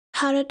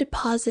How to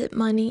deposit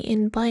money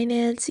in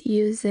Binance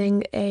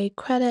using a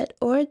credit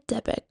or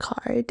debit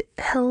card.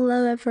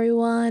 Hello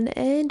everyone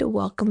and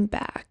welcome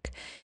back.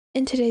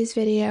 In today's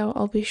video,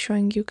 I'll be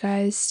showing you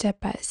guys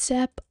step by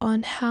step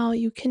on how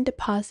you can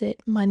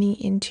deposit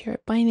money into your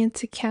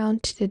Binance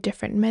account, the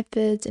different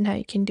methods, and how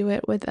you can do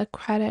it with a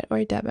credit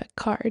or debit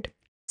card.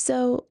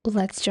 So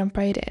let's jump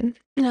right in.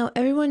 Now,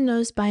 everyone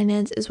knows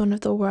Binance is one of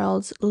the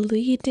world's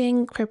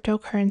leading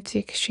cryptocurrency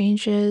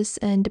exchanges,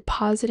 and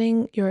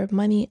depositing your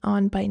money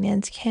on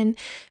Binance can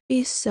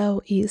be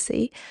so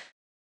easy.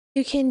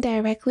 You can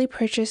directly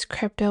purchase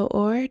crypto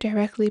or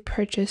directly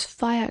purchase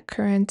fiat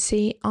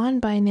currency on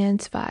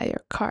Binance via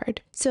your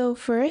card. So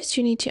first,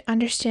 you need to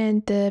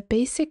understand the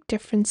basic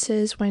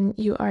differences when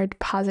you are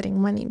depositing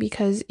money,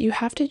 because you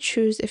have to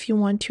choose if you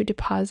want to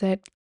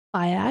deposit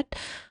fiat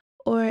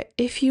or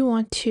if you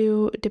want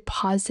to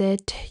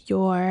deposit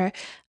your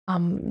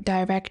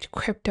direct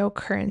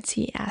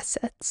cryptocurrency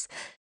assets.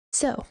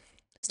 So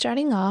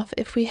starting off,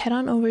 if we head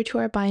on over to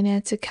our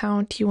Binance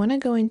account, you want to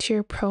go into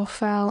your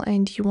profile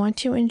and you want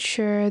to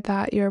ensure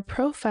that your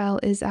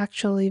profile is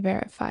actually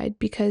verified,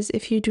 because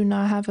if you do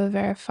not have a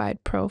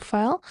verified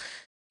profile,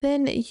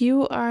 then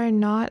you are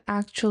not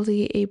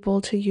actually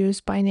able to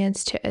use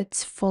Binance to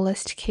its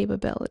fullest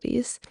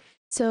capabilities.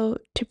 So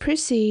to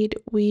proceed,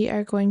 we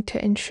are going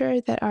to ensure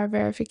that our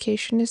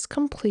verification is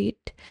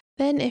complete.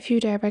 Then if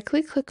you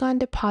directly click on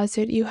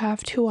deposit, you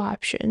have two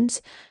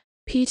options: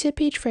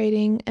 P2P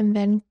trading and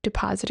then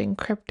depositing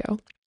crypto.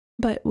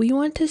 But we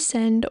want to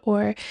send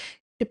or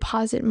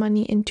deposit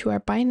money into our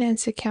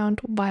Binance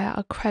account via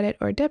a credit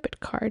or debit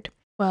card.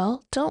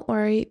 Well, don't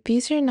worry,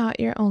 these are not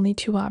your only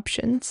two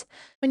options.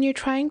 When you're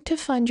trying to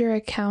fund your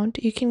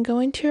account, you can go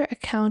into your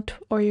account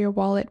or your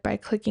wallet by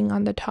clicking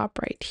on the top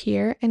right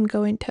here and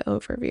go into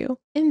Overview.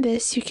 In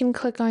this, you can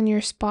click on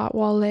your spot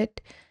wallet,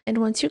 and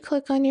once you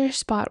click on your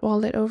spot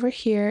wallet over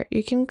here,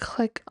 you can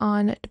click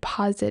on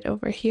Deposit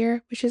over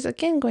here, which is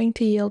again going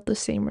to yield the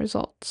same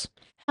results.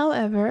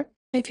 However,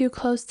 if you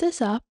close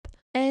this up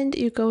and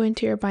you go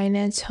into your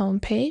Binance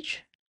homepage,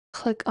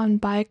 click on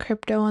Buy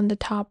Crypto on the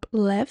top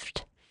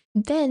left,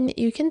 then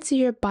you can see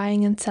your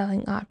buying and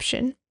selling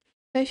option.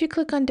 Now, if you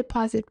click on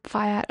Deposit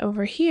Fiat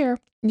over here,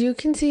 you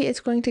can see it's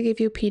going to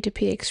give you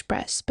P2P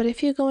Express. But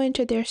if you go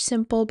into their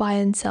simple buy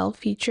and sell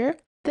feature,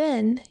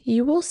 then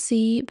you will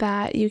see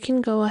that you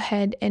can go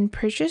ahead and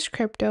purchase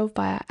crypto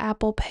via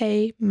Apple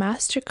Pay,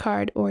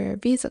 MasterCard, or your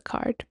Visa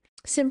card.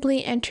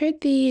 Simply enter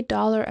the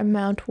dollar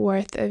amount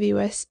worth of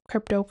US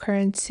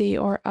cryptocurrency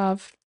or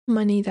of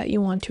money that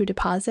you want to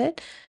deposit.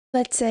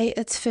 Let's say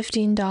it's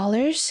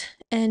 $15,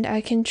 and I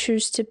can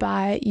choose to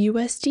buy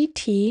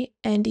USDT,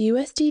 and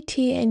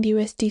USDT and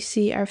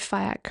USDC are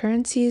fiat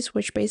currencies,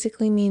 which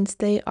basically means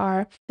they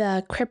are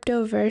the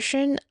crypto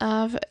version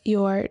of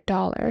your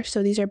dollar.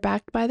 So these are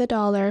backed by the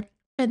dollar,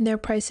 and their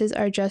prices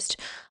are just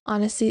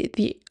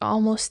honestly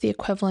almost the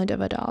equivalent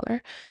of a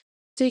dollar.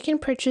 So you can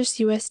purchase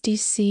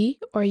USDC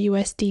or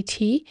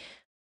USDT,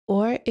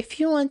 or if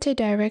you want to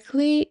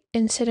directly,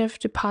 instead of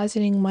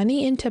depositing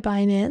money into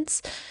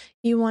Binance,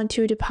 you want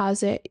to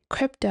deposit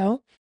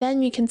crypto,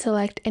 then you can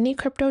select any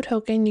crypto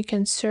token. You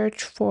can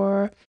search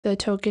for the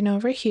token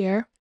over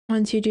here.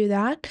 Once you do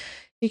that,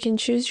 you can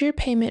choose your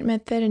payment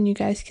method, and you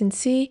guys can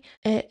see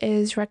it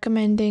is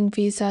recommending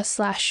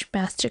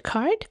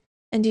Visa/MasterCard,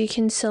 and you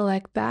can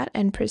select that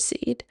and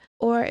proceed.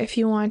 Or if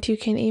you want, you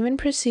can even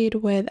proceed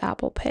with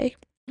Apple Pay.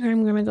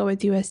 I'm going to go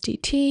with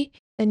USDT.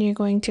 Then you're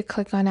going to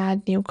click on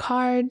Add New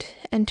Card,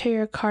 enter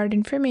your card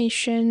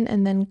information,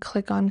 and then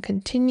click on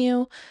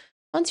Continue.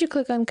 Once you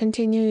click on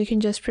Continue, you can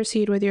just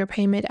proceed with your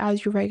payment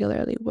as you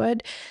regularly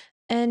would,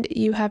 and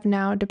you have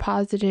now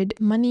deposited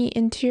money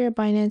into your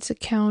Binance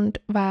account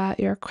via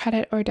your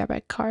credit or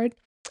debit card.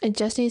 It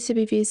just needs to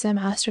be Visa,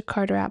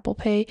 MasterCard, or Apple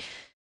Pay.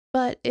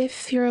 But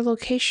if your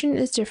location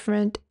is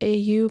different,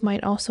 you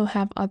might also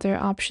have other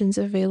options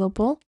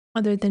available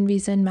other than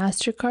Visa and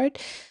MasterCard.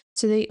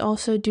 So they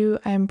also do,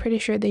 I'm pretty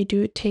sure they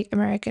do take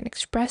American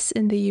Express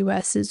in the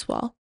US as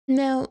well.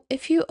 Now,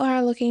 if you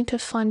are looking to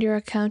fund your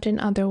account in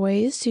other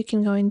ways, you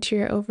can go into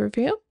your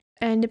overview.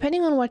 And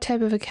depending on what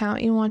type of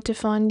account you want to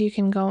fund, you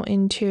can go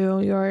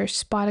into your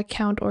spot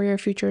account or your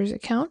futures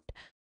account.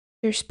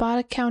 Your spot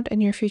account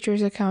and your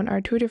futures account are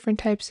two different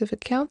types of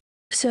accounts,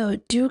 so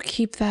do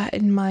keep that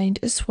in mind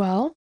as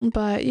well.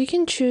 But you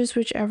can choose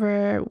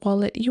whichever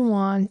wallet you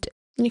want.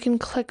 You can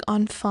click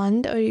on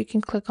Fund, or you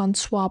can click on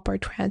Swap or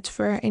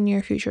Transfer in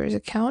your futures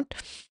account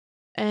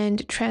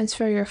and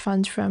transfer your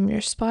funds from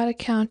your spot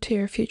account to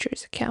your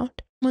futures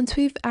account. Once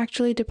we've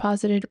actually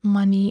deposited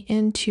money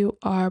into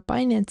our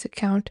Binance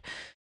account,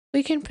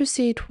 we can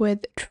proceed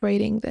with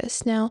trading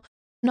this. Now,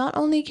 not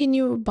only can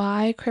you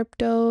buy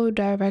crypto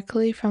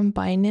directly from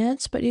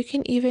Binance, but you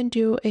can even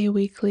do a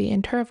weekly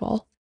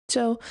interval.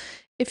 So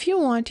if you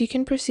want, you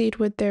can proceed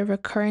with their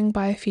recurring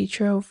buy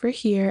feature over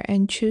here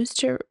and choose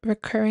to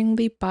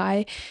recurringly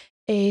buy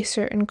a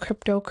certain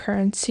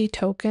cryptocurrency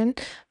token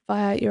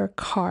via your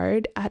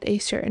card at a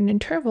certain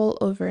interval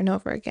over and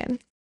over again.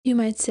 You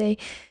might say,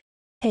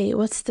 Hey,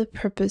 what's the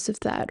purpose of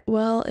that?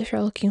 Well, if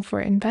you're looking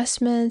for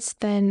investments,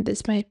 then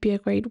this might be a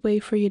great way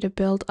for you to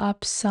build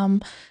up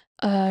some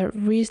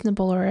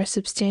reasonable or a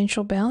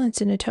substantial balance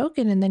in a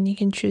token, and then you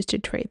can choose to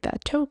trade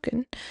that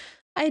token.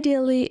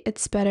 Ideally,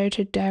 it's better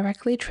to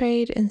directly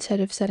trade instead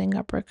of setting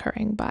up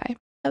recurring buy.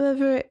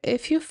 However,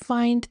 if you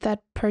find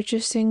that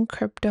purchasing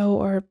crypto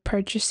or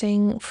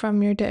purchasing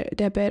from your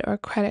debit or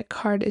credit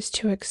card is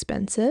too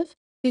expensive,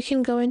 you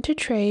can go into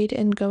trade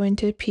and go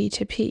into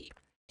P2P.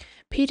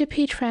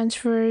 P2P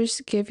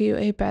transfers give you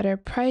a better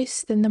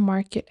price than the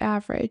market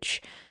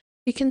average.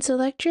 You can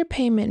select your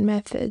payment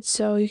method,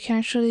 so you can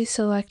actually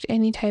select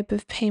any type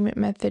of payment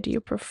method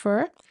you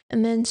prefer,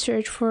 and then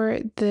search for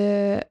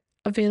the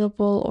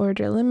available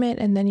order limit,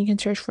 and then you can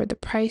search for the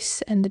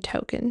price and the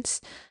tokens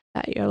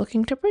that you're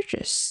looking to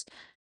purchase.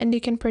 And you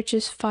can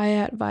purchase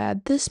fiat via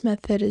this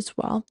method as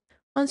well.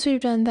 Once we've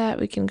done that,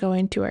 we can go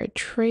into our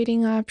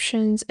trading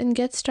options and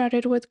get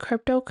started with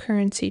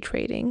cryptocurrency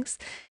tradings,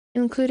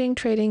 including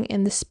trading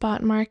in the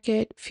spot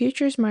market,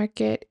 futures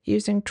market,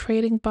 using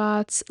trading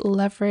bots,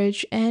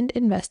 leverage, and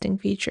investing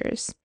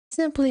features.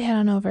 Simply head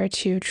on over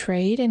to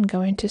Trade and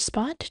go into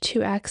Spot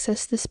to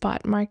access the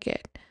spot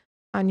market.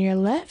 On your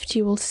left,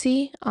 you will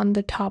see on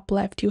the top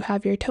left, you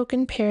have your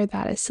token pair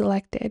that is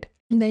selected.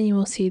 And then you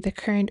will see the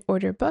current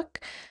order book,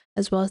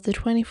 as well as the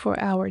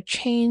 24-hour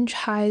change,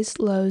 highs,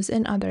 lows,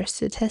 and other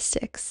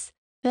statistics.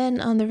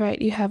 Then on the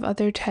right, you have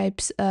other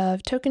types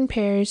of token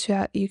pairs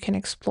that you can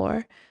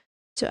explore.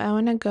 So I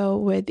want to go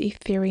with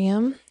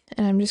Ethereum,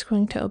 and I'm just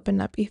going to open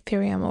up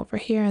Ethereum over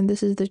here, and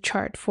this is the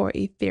chart for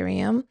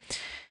Ethereum.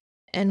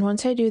 And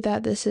once I do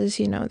that, this is,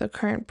 the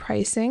current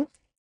pricing.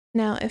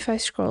 Now, if I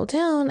scroll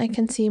down, I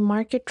can see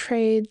market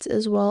trades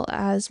as well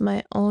as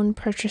my own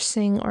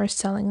purchasing or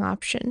selling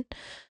option.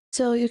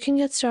 So you can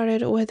get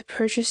started with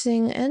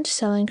purchasing and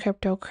selling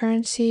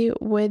cryptocurrency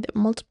with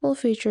multiple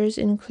features,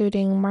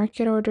 including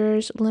market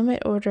orders,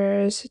 limit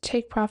orders,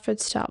 take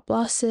profit stop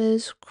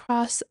losses,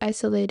 cross,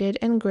 isolated,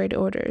 and grid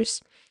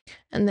orders.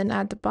 And then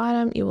at the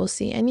bottom, you will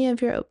see any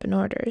of your open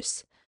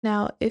orders.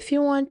 Now, if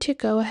you want to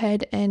go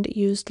ahead and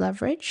use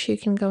leverage, you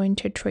can go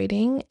into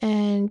trading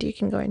and you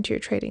can go into your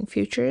trading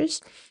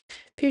futures.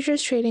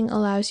 Futures trading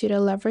allows you to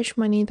leverage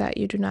money that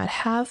you do not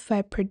have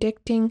by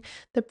predicting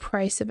the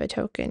price of a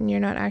token. You're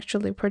not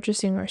actually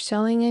purchasing or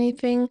selling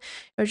anything.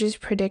 You're just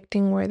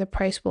predicting where the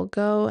price will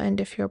go. And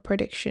if your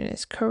prediction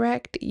is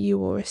correct, you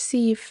will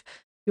receive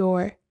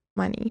your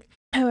money.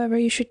 However,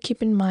 you should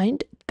keep in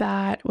mind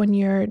that when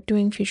you're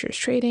doing futures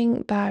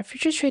trading, that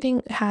futures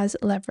trading has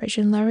leverage,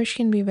 and leverage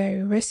can be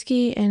very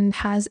risky and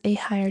has a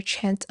higher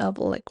chance of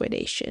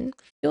liquidation.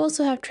 You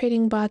also have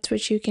trading bots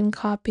which you can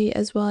copy,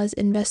 as well as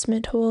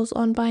investment tools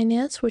on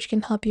Binance, which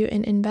can help you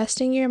in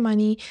investing your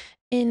money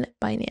in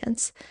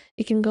Binance.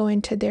 You can go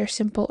into their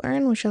simple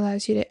earn, which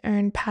allows you to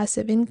earn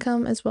passive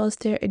income, as well as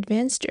their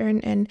advanced earn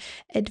and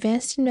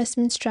advanced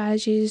investment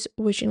strategies,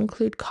 which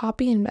include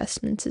copy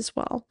investments as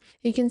well.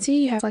 You can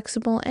see you have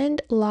flexible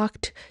and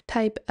locked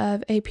type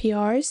of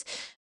APRs,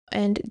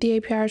 and the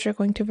APRs are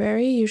going to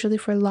vary. Usually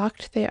for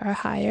locked, they are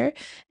higher,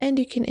 and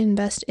you can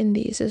invest in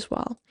these as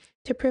well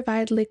to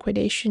provide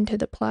liquidation to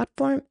the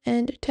platform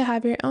and to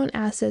have your own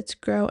assets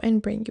grow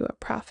and bring you a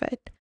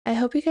profit. I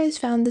hope you guys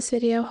found this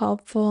video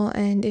helpful,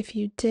 and if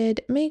you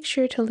did, make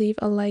sure to leave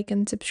a like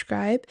and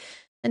subscribe.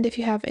 And if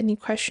you have any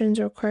questions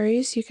or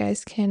queries, you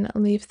guys can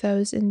leave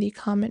those in the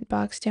comment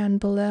box down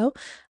below.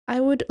 I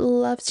would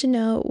love to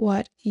know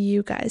what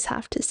you guys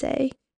have to say.